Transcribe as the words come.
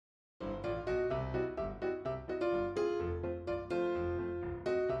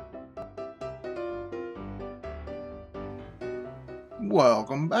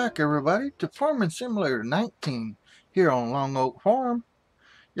Welcome back, everybody, to Farming Simulator 19 here on Long Oak Farm.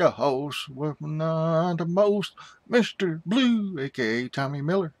 Your host with none the most, Mr. Blue, aka Tommy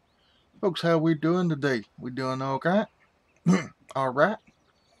Miller. Folks, how we doing today? We doing okay? Alright.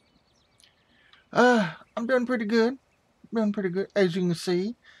 I'm doing pretty good. As you can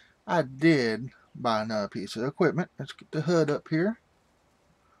see, I did buy another piece of equipment. Let's get the hood up here.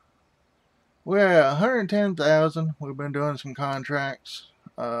 We're at 110,000. We've been doing some contracts.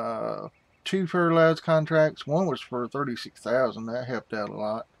 Two fertilizer contracts. One was for 36,000. That helped out a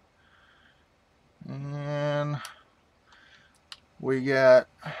lot. And we got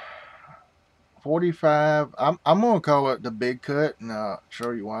 45. I'm gonna call it the big cut, and I'll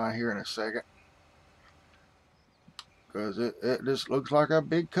show you why here in a second. Because it just looks like a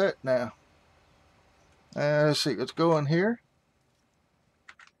big cut now. Let's see. Let's go in here.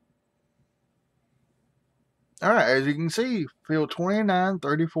 Alright, as you can see, field 29,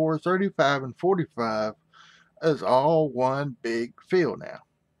 34, 35, and 45 is all one big field now.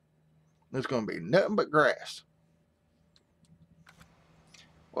 There's going to be nothing but grass.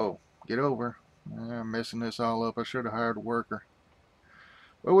 Whoa, get over. I'm messing this all up. I should have hired a worker.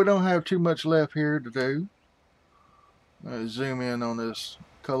 But we don't have too much left here to do. Zoom in on this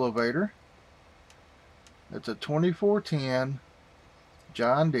cultivator. It's a 2410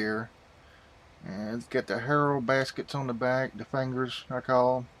 John Deere. And it's got the harrow baskets on the back, the fingers, I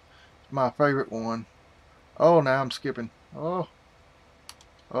call them. It's my favorite one. Oh, now I'm skipping. Oh,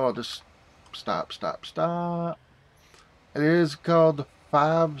 just stop. It is called the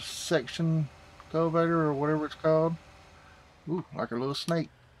 5-section cultivator or whatever it's called. Ooh, like a little snake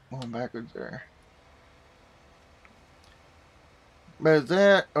going backwards there. But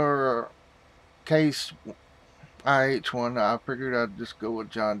that or case IH1, I figured I'd just go with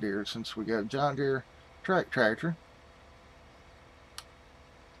John Deere since we got a John Deere tractor.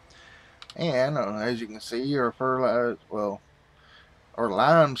 And as you can see, our fertilizer, well, our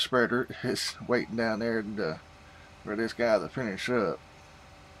lime spreader is waiting down there for this guy to finish up.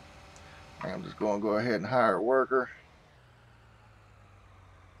 I'm just going to go ahead and hire a worker.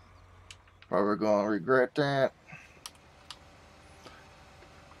 Probably going to regret that.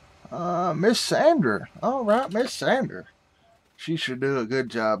 Miss Sandra. Alright, Miss Sandra. She should do a good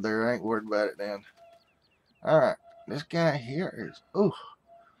job there. I ain't worried about it then. Alright, this guy here is,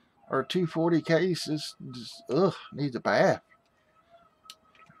 our 240 case is just, needs a bath.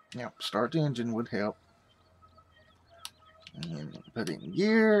 Yep, start the engine would help. And put it in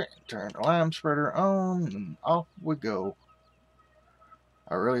gear, turn the lime spreader on, and off we go.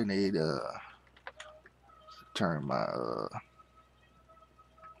 I really need to turn my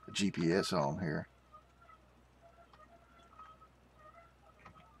GPS on here.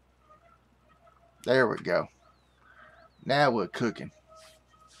 There we go. Now we're cooking.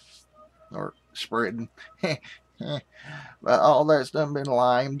 Or spreading. But all that's done been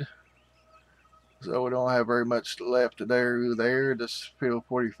limed. So we don't have very much left to there. This field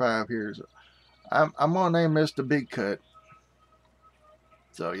 45 here. So I'm gonna name this the big cut.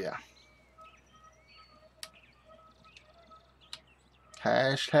 So yeah.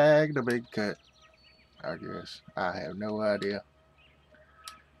 Hashtag the big cut. I guess. I have no idea.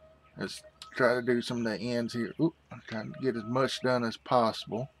 Let's try to do some of the ends here. Oop, I'm trying to get as much done as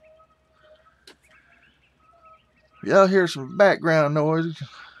possible. Y'all hear some background noise.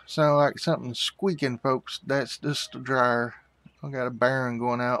 Sound like something squeaking, folks. That's just the dryer. We got a bearing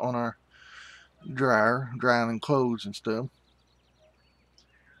going out on our dryer, drying clothes and stuff.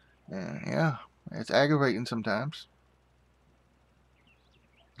 And yeah, it's aggravating sometimes.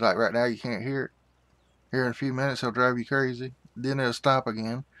 Like right now, you can't hear it. Here in a few minutes, it'll drive you crazy. Then it'll stop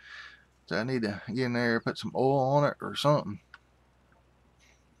again. So I need to get in there, put some oil on it or something.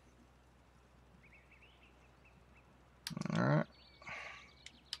 Alright.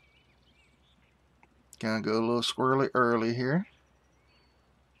 Gonna go a little squirrely early here.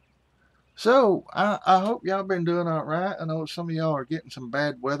 So, I hope y'all been doing alright. I know some of y'all are getting some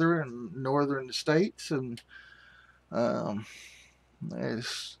bad weather in northern states, and I'm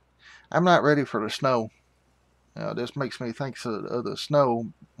not ready for the snow. This makes me think of the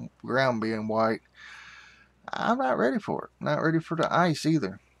snow, ground being white. I'm not ready for it. Not ready for the ice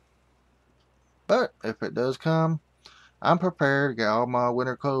either. But if it does come, I'm prepared. Got all my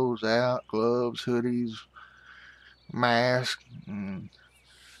winter clothes out, gloves, hoodies, mask, and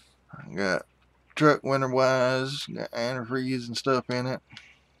I got truck winter wise, got antifreeze and stuff in it.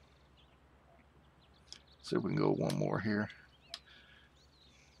 See if we can go one more here.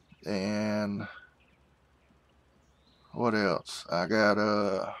 And what else? I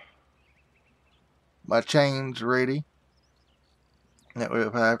got my chains ready. That way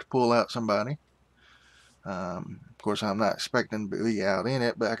if I have to pull out somebody, of course I'm not expecting to be out in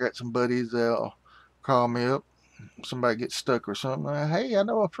it, but I got some buddies that'll call me up. Somebody gets stuck or something. Hey, I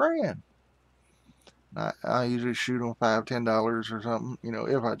know a friend. I usually shoot them $5, $10 or something, you know,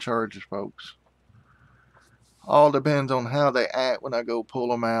 if I charge folks. All depends on how they act when I go pull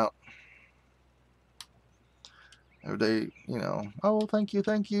them out. If they, you know, oh, thank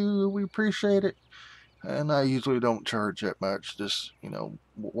you, we appreciate it. And I usually don't charge that much, just, you know,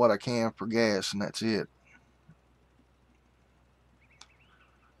 what I can for gas, and that's it.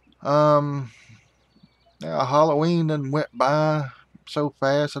 Yeah, Halloween then went by so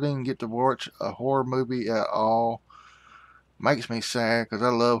fast, I didn't get to watch a horror movie at all. Makes me sad, because I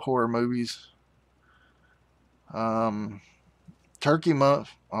love horror movies. Turkey month,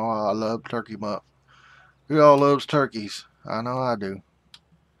 oh, I love turkey month. Who all loves turkeys? I know I do.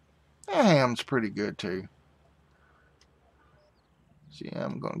 Ham's pretty good too. See,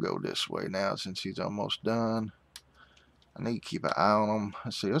 I'm gonna go this way now since he's almost done. I need to keep an eye on him.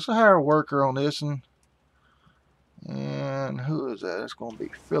 Let's see, let's hire a worker on this one. And who is that? It's gonna be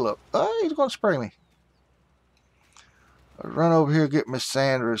Philip. Oh, he's gonna spray me. I'll run over here and get Miss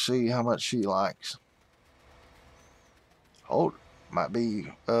Sandra to see how much she likes. Oh, might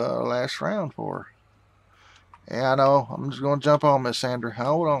be last round for her. Yeah, I know. I'm just gonna jump on Miss Sandra.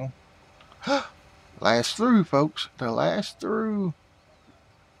 Hold on. Last through, folks. The last through.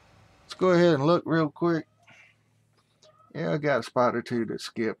 Let's go ahead and look real quick. Yeah, I got a spot or two that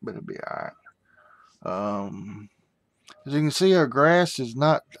skip, but it'll be alright. As you can see, our grass is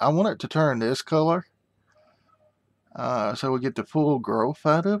not, I want it to turn this color. So we get the full growth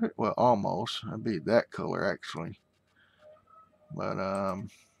out of it. Well, almost. It'd be that color, actually. But,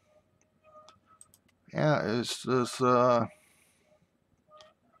 yeah, it's just, we'll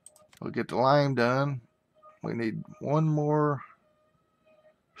get the lime done. We need one more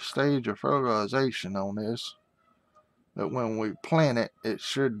stage of fertilization on this. But when we plant it, it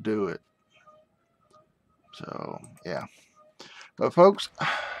should do it. So, yeah. But, folks,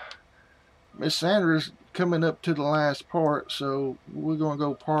 Miss Sandra's coming up to the last part, so we're going to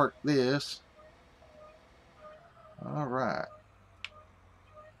go park this. Alright.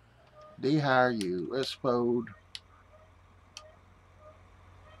 De-hire you. Let's fold.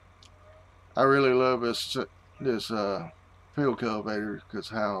 I really love this field cultivator because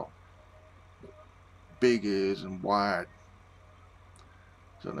how big it is and wide.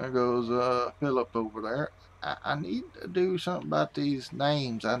 So there goes Philip over there. I need to do something about these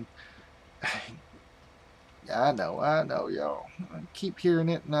names. I know, y'all. I keep hearing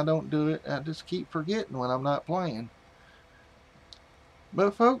it and I don't do it. I just keep forgetting when I'm not playing.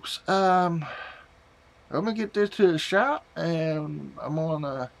 But folks, I'm gonna get this to the shop and I'm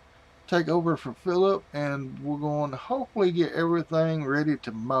gonna take over for Philip, and we're going to hopefully get everything ready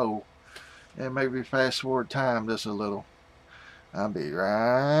to mow and maybe fast forward time just a little. I'll be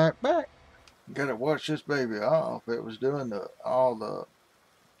right back. Gotta wash this baby off. It was doing all the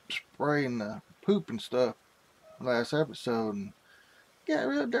spraying the poop and stuff last episode and got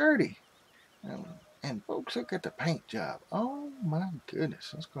real dirty. And folks, look at the paint job. Oh my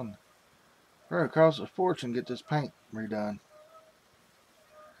goodness, it's gonna probably cost a fortune to get this paint redone.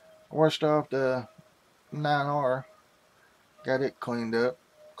 Washed off the 9R, got it cleaned up,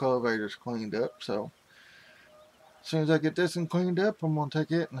 cultivators cleaned up. So as soon as I get this one cleaned up, I'm gonna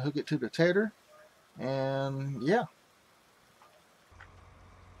take it and hook it to the tedder. And yeah,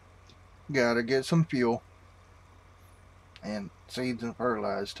 gotta get some fuel and seeds and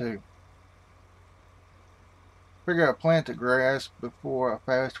fertilize too. Figure I'll plant the grass before I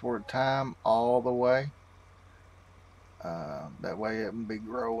fast forward time all the way. That way it can be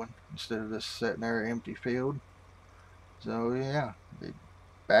growing instead of just sitting there empty field. So yeah, be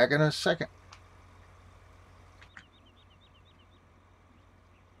back in a second.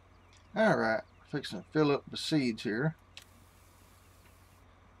 Alright, fixing to fill up the seeds here.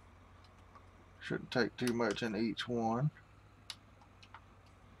 Shouldn't take too much in each one.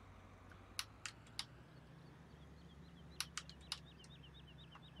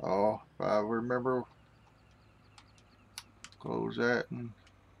 Oh, if I remember, close that and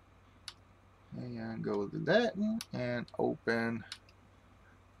go to that and open.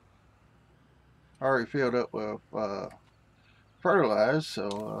 I already filled up with fertilizer,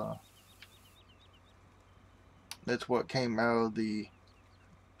 so that's what came out of the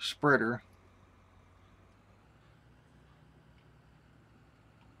spreader.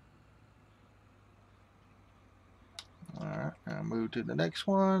 Alright, now move to the next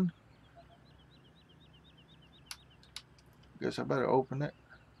one. Guess I better open it.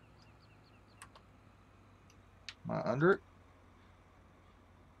 Am I under it?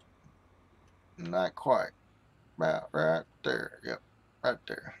 Not quite. About right there. Yep, right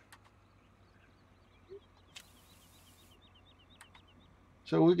there.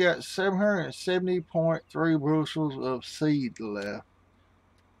 So we got 770.3 bushels of seed left.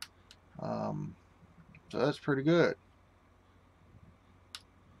 So that's pretty good.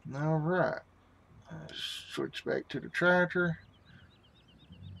 All right. Switch back to the tractor.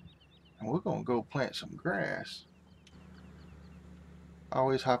 And we're going to go plant some grass. I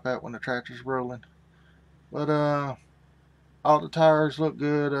always hop out when the tractor's rolling. But all the tires look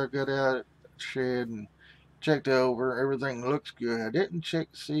good. I got out at the shed and checked over. Everything looks good. I didn't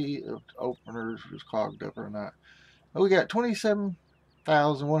check to see if the openers was clogged up or not. But we got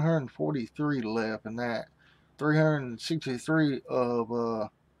 27,143 left in that. 363 of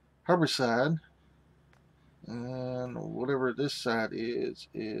herbicide. And whatever this side is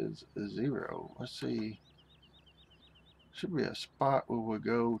 0. Let's see. Should be a spot where we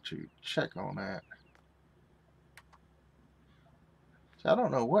go to check on that. So I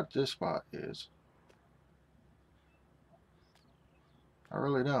don't know what this spot is. I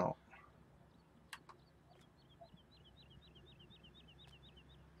really don't.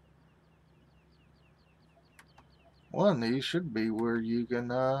 One of these should be where you can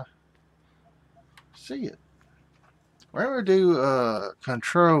see it. Where we do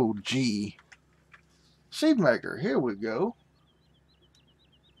Control G. Seed maker. Here we go.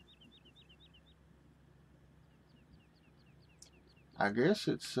 I guess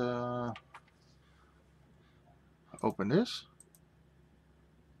it's open this.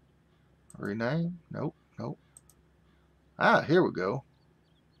 Rename. Nope. Nope. Ah, here we go.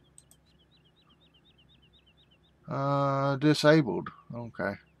 Disabled.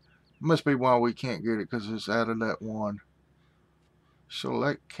 Okay. Must be why we can't get it, because it's out of that one.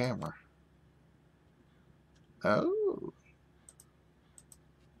 Select camera. Oh.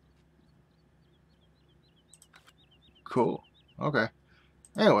 Cool. Okay.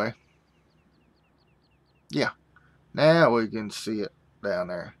 Anyway. Yeah. Now we can see it down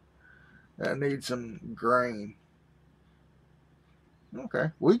there. That needs some grain.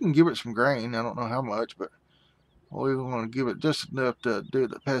 Okay. We can give it some grain. I don't know how much, but we're going to give it just enough to do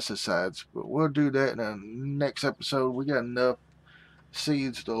the pesticides. But we'll do that in the next episode. We got enough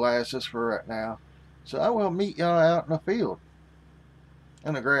seeds to last us for right now. So I will meet y'all out in the field.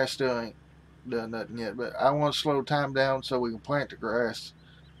 And the grass still ain't done nothing yet. But I want to slow time down so we can plant the grass.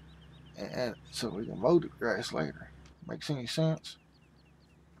 And so we can mow the grass later. Makes any sense?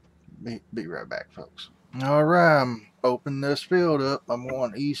 Be right back, folks. Alright, I'm opening this field up. I'm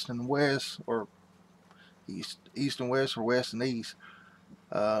going east and west, or east and west, or west and east,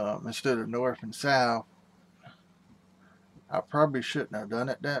 instead of north and south. I probably shouldn't have done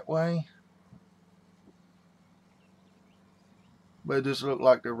it that way, but it just looked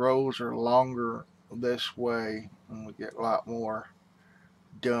like the rows are longer this way, and we get a lot more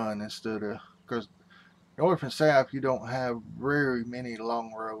done instead of, because north and south you don't have very many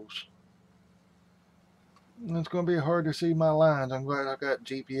long rows. It's going to be hard to see my lines. I'm glad I got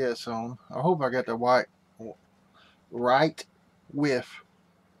GPS on. I hope I got the right width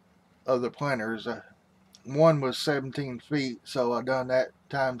of the planters. One was 17 feet, so I done that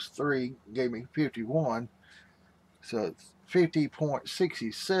times 3, gave me 51. So it's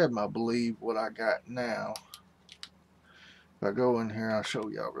 50.67, I believe, what I got now. If I go in here, I'll show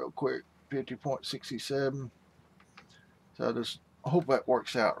y'all real quick. 50.67. So I just hope that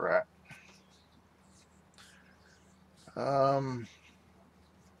works out right. I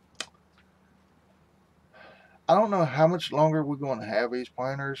don't know how much longer we're going to have these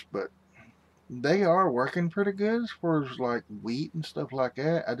planters, but they are working pretty good as far as like wheat and stuff like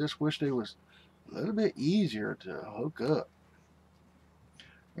that. I just wish they was a little bit easier to hook up.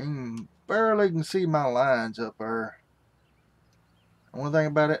 And barely can see my lines up there. One thing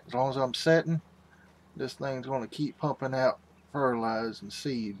about it, as long as I'm setting, this thing's going to keep pumping out fertilizer and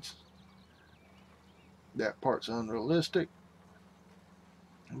seeds. That part's unrealistic.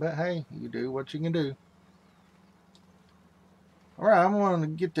 But hey, you do what you can do. Alright, I'm going to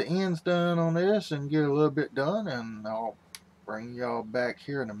get the ends done on this and get a little bit done, and I'll bring y'all back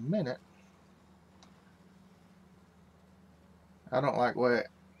here in a minute. I don't like where that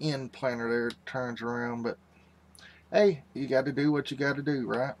end planter there turns around, but hey, you got to do what you got to do,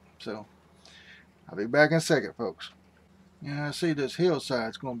 right? So, I'll be back in a second, folks. Yeah, I see this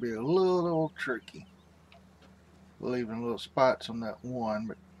hillside's going to be a little tricky. Leaving little spots on that one,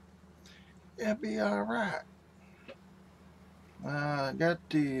 but it'll be alright. I got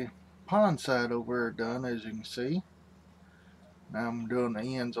the pond side over there done, as you can see. Now I'm doing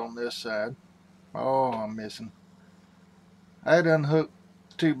the ends on this side. Oh, I'm missing. I done hooked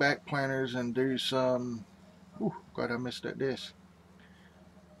 2 back planters and do some. Ooh, glad I missed that disc.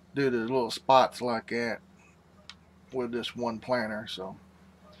 Do the little spots like that with this one planter. So,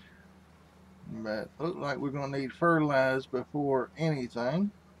 but looks like we're gonna need fertilize before anything.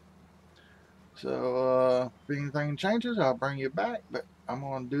 So if anything changes, I'll bring you back. But I'm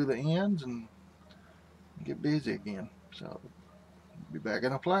gonna do the ends and get busy again. So be back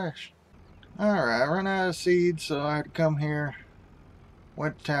in a flash. Alright, I ran out of seeds, so I had to come here.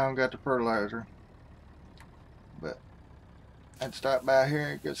 Went to town, got the fertilizer. But I'd stop by here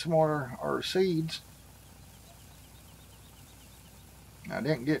and get some more or seeds. I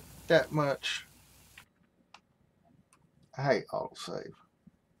didn't get that much. I hate autosave,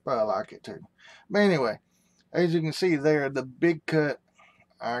 but I like it too. But anyway, as you can see there, the big cut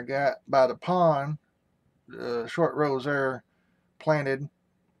I got by the pond, short rows there planted,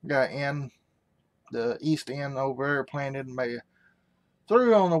 got in the east end over there planted, and made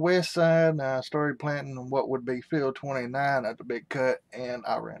through on the west side. And I started planting what would be field 29 at the big cut, and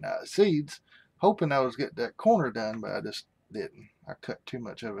I ran out of seeds, hoping I was getting that corner done, but I just didn't. I cut too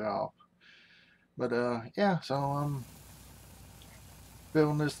much of it off. But yeah, so I'm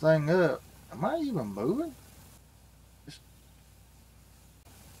filling this thing up. Am I even moving?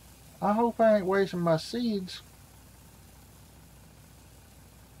 I hope I ain't wasting my seeds,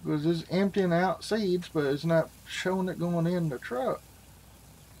 because it's emptying out seeds, but it's not showing it going in the truck.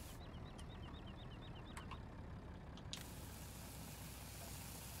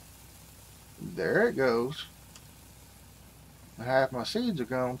 There it goes. Half my seeds are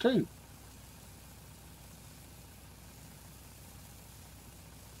gone too.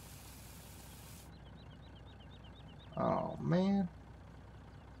 Oh man.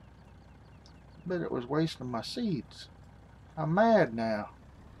 Bet it was wasting my seeds. I'm mad now.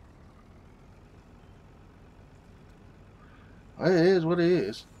 Well, it is what it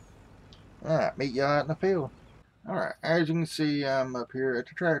is. Alright, meet y'all out in the field. Alright, as you can see, I'm up here at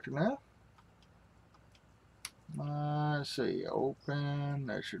the tractor now. Let's see, open.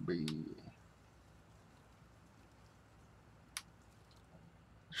 That should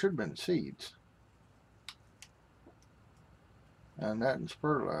have been seeds. And that's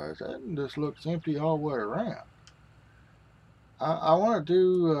fertilized. That just looks empty all the way around. I want to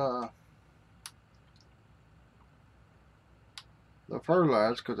do the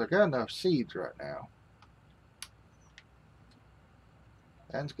fertilize because I got enough seeds right now.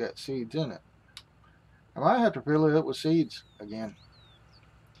 And it's got seeds in it. I might have to fill it up with seeds again.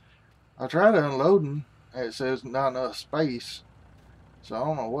 I tried unloading, and it says not enough space. So I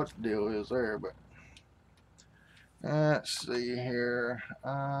don't know what the deal is there, but let's see here.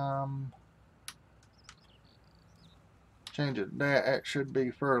 Change it to that. That should be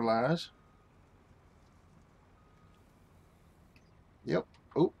fertilized. Yep.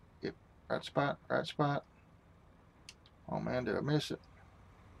 Oh, yep. Right spot. Right spot. Oh man, did I miss it?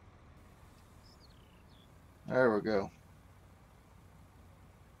 There we go.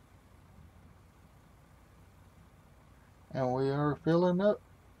 And we are filling up.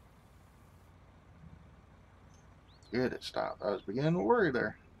 Good, it stopped. I was beginning to worry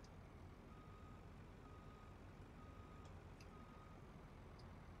there.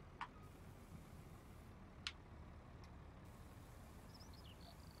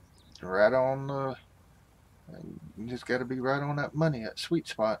 Right on the... You just got to be right on that money, that sweet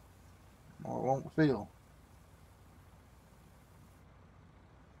spot, or it won't fill.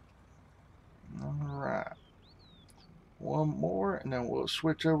 Alright. One more, and then we'll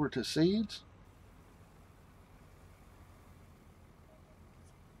switch over to seeds.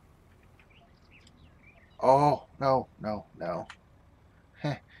 Oh, no, no, no.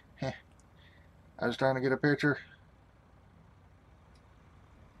 Heh, heh. I was trying to get a picture.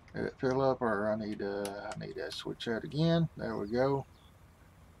 Did it fill up, or I need to switch that again. There we go.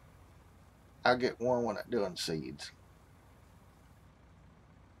 I'll get one when I'm doing seeds.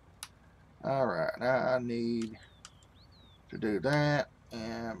 Alright, now I need to do that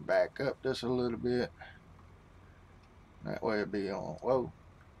and back up just a little bit. That way it'll be on, whoa,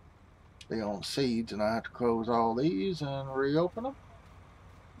 be on seeds, and I have to close all these and reopen them.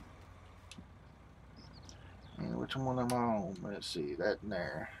 And which one am I on? Let's see, that in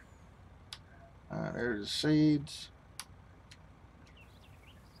there. Alright, there's the seeds.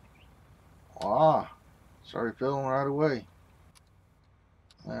 Ah, started filling right away.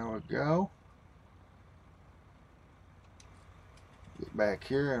 There we go. Get back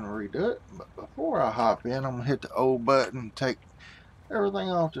here and redo it. But before I hop in, I'm going to hit the O button, take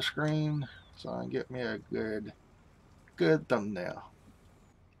everything off the screen so I can get me a good thumbnail.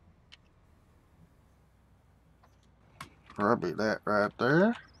 probably that right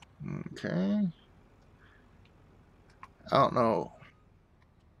there. Okay. I don't know.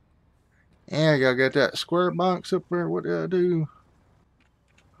 Yeah, I gotta get that square box up there. What did I do?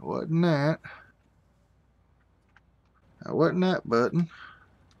 Wasn't that? That wasn't that button.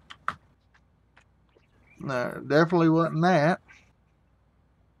 No, definitely wasn't that.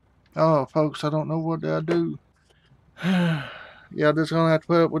 Oh, folks, I don't know what did I do. Yeah, I'm just gonna have to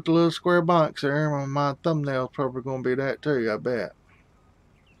put up with the little square box there. My thumbnail's probably gonna be that too, I bet.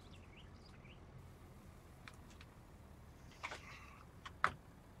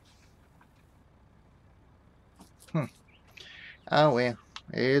 Oh well,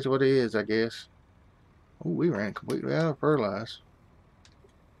 it is what it is, I guess. Oh, we ran completely out of fertilizer.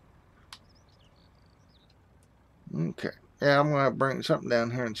 Okay. Yeah, I'm gonna bring something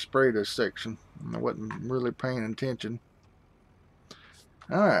down here and spray this section. I wasn't really paying attention.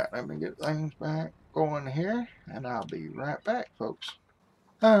 Alright, let me get things back going here, and I'll be right back, folks.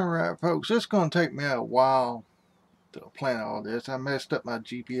 Alright, folks, it's gonna take me a while to plan all this. I messed up my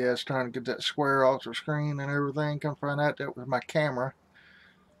GPS trying to get that square off the screen and everything. Come find out that was my camera.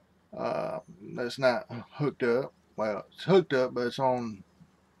 That's not hooked up. Well, it's hooked up, but it's on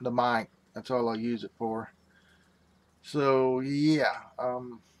the mic. That's all I use it for. So yeah,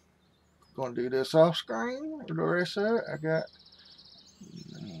 I'm gonna do this off screen. The rest of it, I got.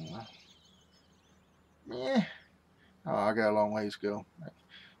 Yeah. Oh, I got a long ways to go.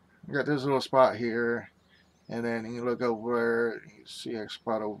 I got this little spot here, and then you look over there, you see a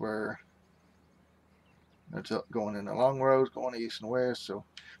spot over there. That's going in the long roads, going east and west. So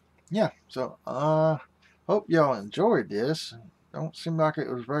yeah, so hope y'all enjoyed this. Don't seem like it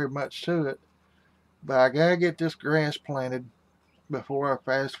was very much to it, but I gotta get this grass planted before I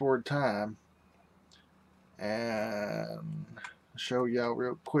fast forward time and show y'all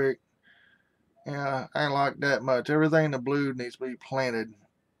real quick. Yeah, I ain't like that much. Everything in the blue needs to be planted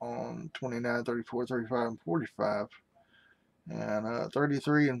on 29, 34, 35, and 45. And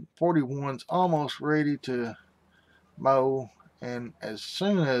 33 and 41's almost ready to mow. And as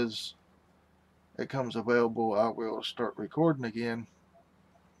soon as it comes available, I will start recording again.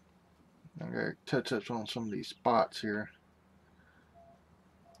 I gotta touch up on some of these spots here.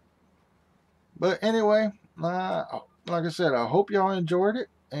 But anyway, like I said, I hope y'all enjoyed it,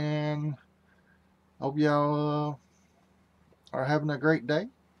 and hope y'all are having a great day.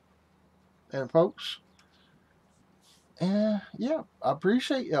 And folks, yeah, I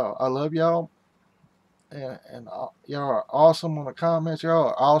appreciate y'all. I love y'all, and y'all are awesome on the comments. Y'all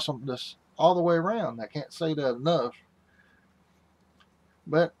are awesome just all the way around. I can't say that enough.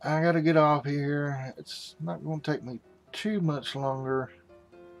 But I gotta get off here. It's not gonna take me too much longer.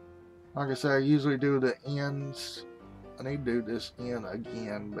 Like I said, I usually do the ends. I need to do this end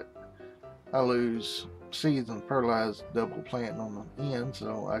again, but I lose seeds and fertilize double planting on the end,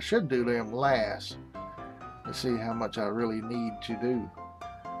 so I should do them last to see how much I really need to do.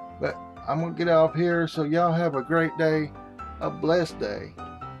 But I'm gonna get off here, so y'all have a great day, a blessed day,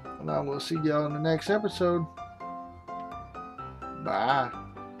 and I will see y'all in the next episode. Bye.